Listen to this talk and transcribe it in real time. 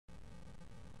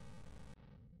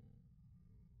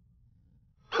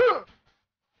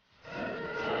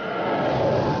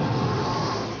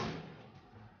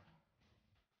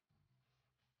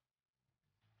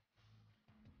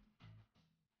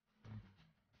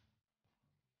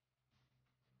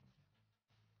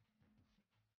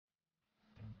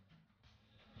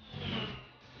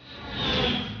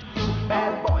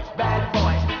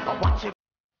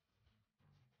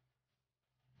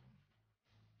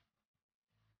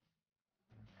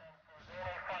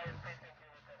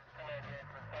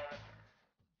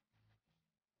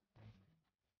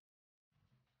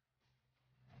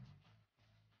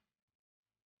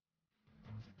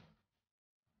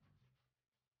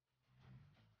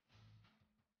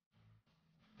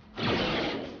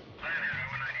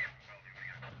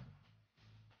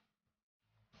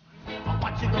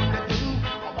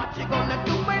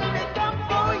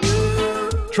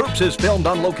Troops is filmed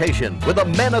on location with the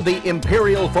men of the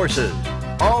Imperial Forces.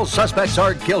 All suspects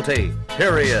are guilty,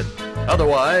 period.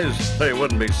 Otherwise, they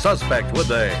wouldn't be suspect, would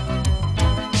they?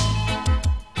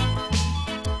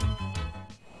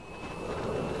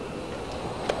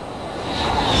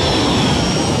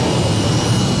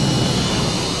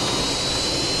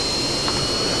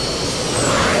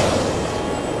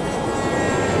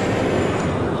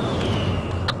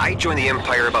 I joined the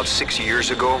Empire about 6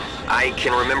 years ago. I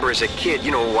can remember as a kid,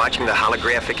 you know, watching the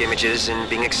holographic images and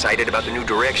being excited about the new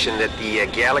direction that the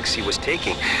galaxy was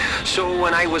taking. So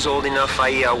when I was old enough,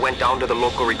 I went down to the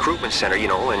local recruitment center, you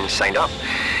know, and signed up.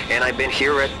 And I've been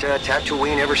here at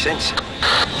Tatooine ever since.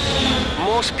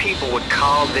 Most people would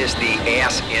call this the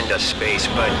ass end of space,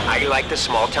 but I like the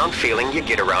small town feeling you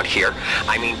get around here.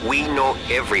 I mean, we know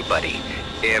everybody.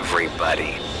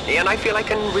 Everybody. And I feel I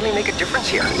can really make a difference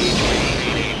here.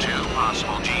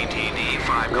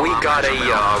 We got a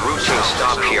routine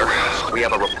stop here. We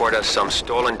have a report of some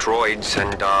stolen droids,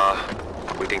 and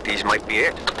we think these might be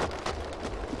it.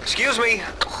 Excuse me.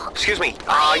 Excuse me.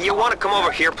 You want to come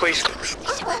over here, please?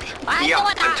 Yeah,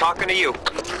 I'm talking to you.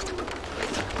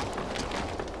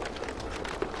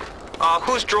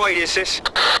 Whose droid is this?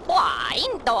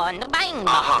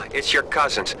 Uh-huh, it's your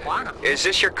cousin's. Is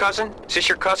this your cousin? Is this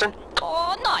your cousin?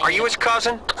 Are you his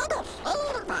cousin?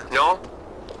 No?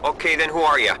 Okay, then who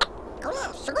are you?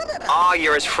 Ah,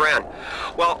 you're his friend.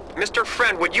 Well, Mr.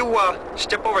 Friend, would you,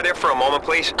 step over there for a moment,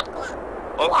 please?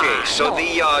 Okay, so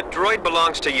the, droid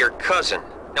belongs to your cousin.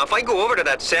 Now, if I go over to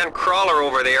that sand crawler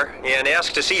over there and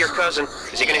ask to see your cousin,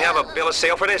 is he gonna have a bill of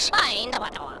sale for this?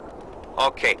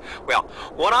 Okay, well,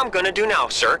 what I'm gonna do now,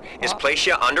 sir, is place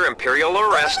you under Imperial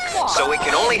arrest, so we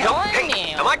can only help...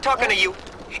 Hey, am I talking to you?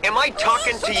 Am I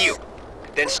talking to you?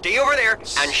 Then stay over there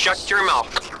and shut your mouth.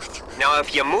 Now,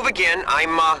 if you move again,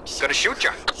 I'm, gonna shoot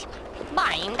you.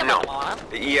 No.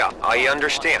 Yeah, I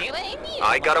understand.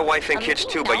 I got a wife and kids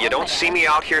too, but you don't see me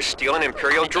out here stealing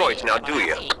Imperial droids, now do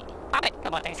you?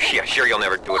 Yeah, sure you'll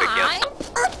never do it again.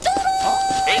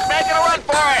 He's making a run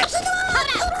for it!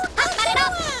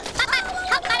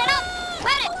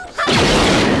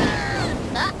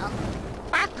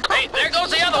 Hey, there goes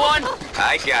the other one!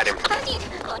 I got him.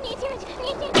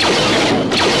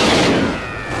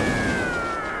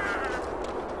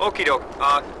 Okie doke.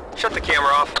 Shut the camera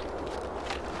off.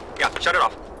 Yeah, shut it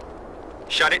off.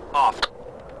 Shut it off.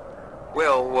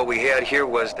 Well, what we had here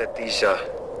was that these,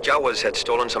 Jawas had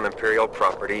stolen some Imperial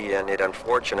property, and it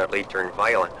unfortunately turned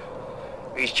violent.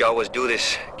 These Jawas do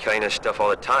this kind of stuff all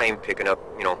the time, picking up,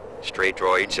 you know, stray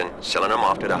droids and selling them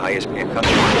off to the highest paid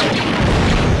customers.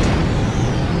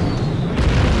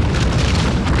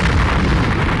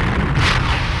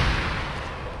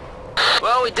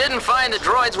 Well, we didn't find the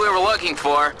droids we were looking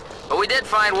for, but we did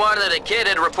find one that a kid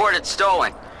had reported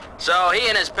stolen. So he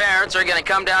and his parents are gonna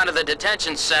come down to the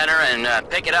detention center and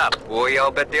pick it up. Boy, I'll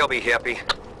bet they'll be happy.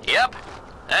 Yep,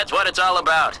 that's what it's all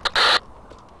about.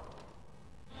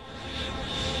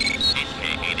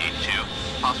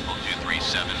 HK882, possible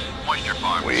 237, Moisture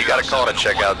Farm. We got a call to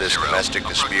check out this domestic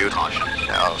dispute.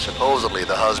 Now, supposedly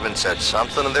the husband said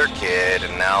something to their kid,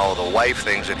 and now the wife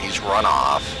thinks that he's run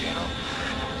off, you know.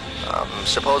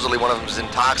 Supposedly one of them's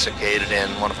intoxicated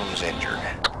and one of them's injured.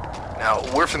 Now,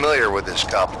 we're familiar with this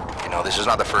couple. You know, this is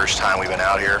not the first time we've been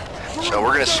out here, so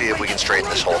we're gonna see if we can straighten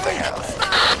this whole thing out.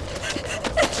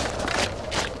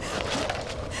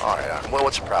 All right, well,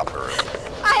 what's the problem?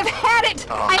 I've had it!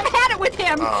 I've had it with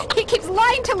him! He keeps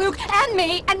lying to Luke and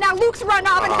me, and now Luke's run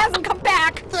off and hasn't come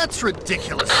back! That's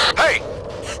ridiculous. Hey!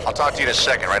 I'll talk to you in a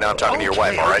second. Right now I'm talking to your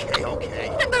wife, all right? Okay.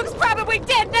 And Luke's probably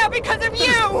dead now because of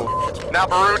you! Now,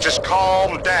 Baru, just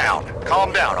calm down.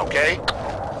 Calm down, okay?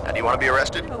 Now, do you want to be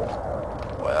arrested?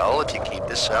 Well, if you keep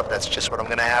this up, that's just what I'm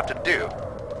gonna have to do.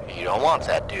 You don't want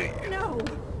that, do you? No.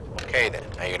 Okay, then.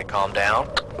 Now you're gonna calm down?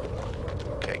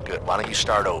 Okay, good. Why don't you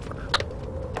start over?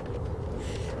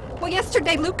 Well,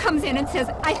 yesterday Luke comes in and says,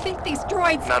 I think these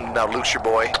droids... Now, Luke's your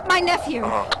boy? My nephew.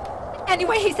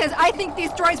 Anyway, he says, I think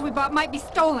these droids we bought might be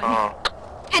stolen.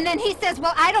 And then he says,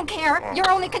 well, I don't care. Your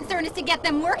only concern is to get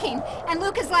them working. And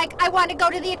Luke is like, I want to go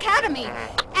to the academy.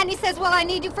 And he says, well, I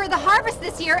need you for the harvest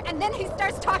this year. And then he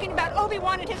starts talking about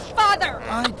Obi-Wan and his father.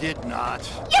 I did not.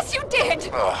 Yes, you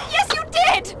did. Yes, you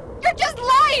did. You're just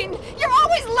lying. You're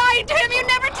always lying to him. You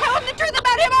never tell him the truth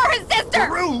about him or his sister.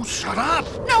 Baru, shut up.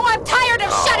 No, I'm tired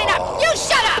of shutting up. You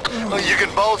shut up. Well, you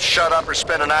can both shut up or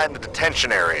spend a night in the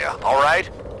detention area, all right?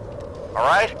 All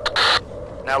right?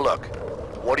 Now, look.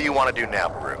 What do you want to do now,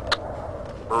 Baru?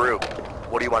 Baru,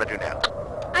 what do you want to do now?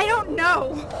 I don't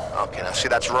know. Okay, now see,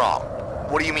 that's wrong.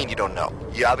 What do you mean you don't know?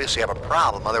 You obviously have a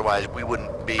problem, otherwise we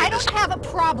wouldn't be... I don't have a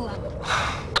problem.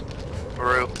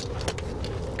 Baru,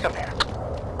 come here.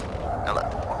 Now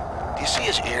look, do you see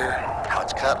his ear? How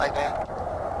it's cut like that?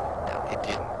 Now, it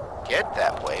didn't get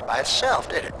that way by itself,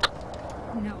 did it?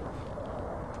 No.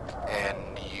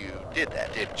 And you did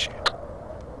that, didn't you?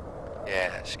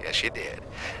 Yes, you did.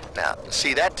 Now,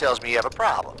 see, that tells me you have a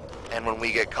problem. And when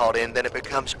we get called in, then it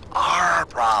becomes our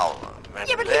problem. And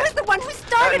Yeah, but he was the one who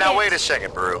started Now, it. wait a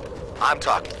second, Baru. I'm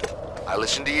talking. I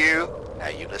listen to you, now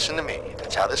you listen to me.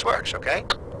 That's how this works, okay?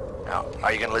 Now,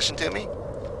 are you gonna listen to me?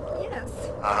 Yes.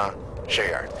 Uh-huh. Sure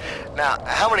you are. Now,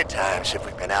 how many times have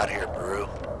we been out here, Baru?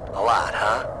 A lot,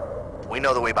 huh? We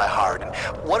know the way by heart. And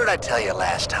what did I tell you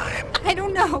last time? I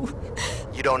don't know.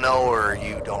 You don't know or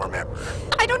you don't remember?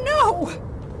 I don't know.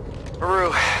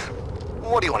 Baru,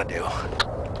 what do you want to do?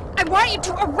 I want you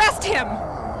to arrest him.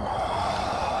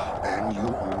 And you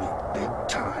owe me big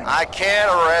time. I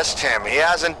can't arrest him. He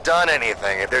hasn't done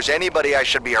anything. If there's anybody I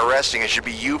should be arresting, it should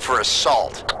be you for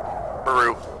assault.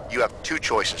 Baru, you have two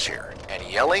choices here. And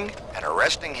yelling and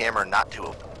arresting him are not two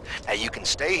of them. Now, you can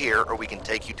stay here or we can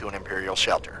take you to an Imperial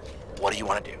shelter. What do you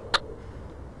want to do?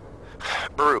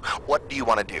 Baru, what do you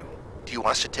want to do? Do you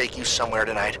want us to take you somewhere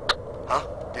tonight? Huh?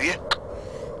 Do you?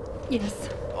 Yes.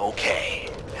 Okay.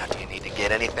 Now, do you need to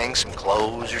get anything? Some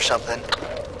clothes or something?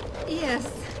 Yes.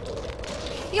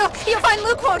 You'll find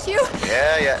Luke, won't you?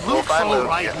 Yeah. We'll Luke's find all Luke.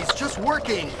 right. Yeah. He's just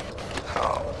working.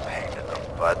 Oh, pain in the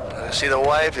butt. See, the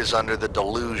wife is under the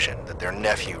delusion that their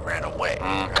nephew ran away,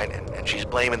 right? And she's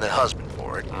blaming the husband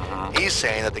for it. He's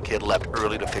saying that the kid left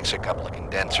early to fix a couple of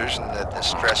condensers and that the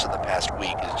stress of the past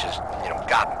week has just,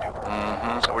 gotten to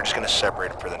him. So we're just going to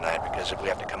separate him for the night because if we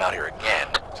have to come out here again...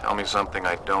 Tell me something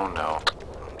I don't know.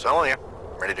 I'm telling you,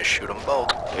 I'm ready to shoot them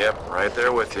both. Yep, right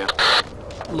there with you.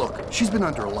 Look, she's been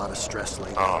under a lot of stress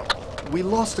lately. We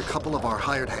lost a couple of our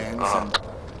hired hands and...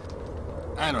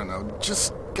 I don't know,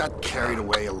 just got carried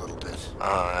away a little bit.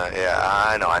 Yeah,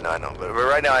 I know. But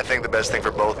right now I think the best thing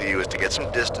for both of you is to get some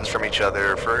distance from each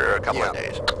other for a couple of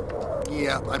days.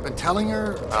 Yeah, I've been telling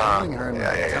her, and telling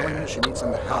her she needs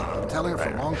some help. I've been telling her for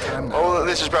a long time now. Oh,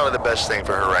 this is probably the best thing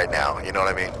for her right now. You know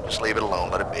what I mean? Just leave it alone,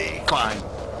 let it be. Fine.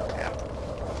 Yeah.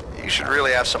 You should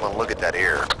really have someone look at that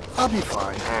ear. I'll be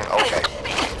fine. Okay.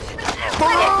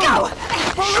 Let it go.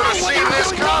 Should have seen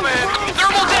this coming!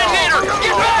 Thermal detonator!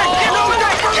 Get back! Get over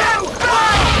there! Get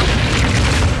back!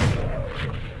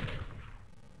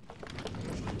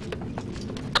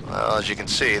 Well, as you can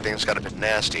see, things got a bit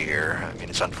nasty here. I mean,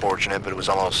 it's unfortunate, but it was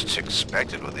almost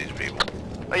expected with these people.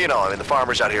 Well, the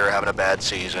farmers out here are having a bad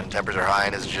season. Tempers are high,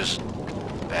 and it's just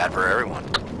bad for everyone.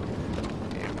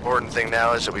 The important thing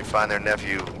now is that we find their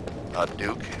nephew,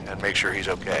 Duke, and make sure he's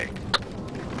okay.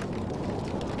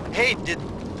 Hey, did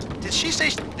she say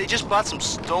they just bought some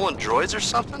stolen droids or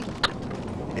something?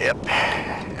 Yep.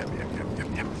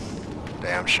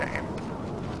 Damn shame.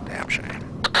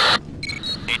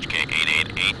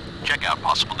 HK-888, check out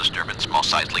possible disturbance,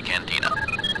 Mos Eisley Cantina.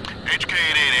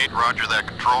 HK-888, roger that,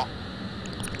 control.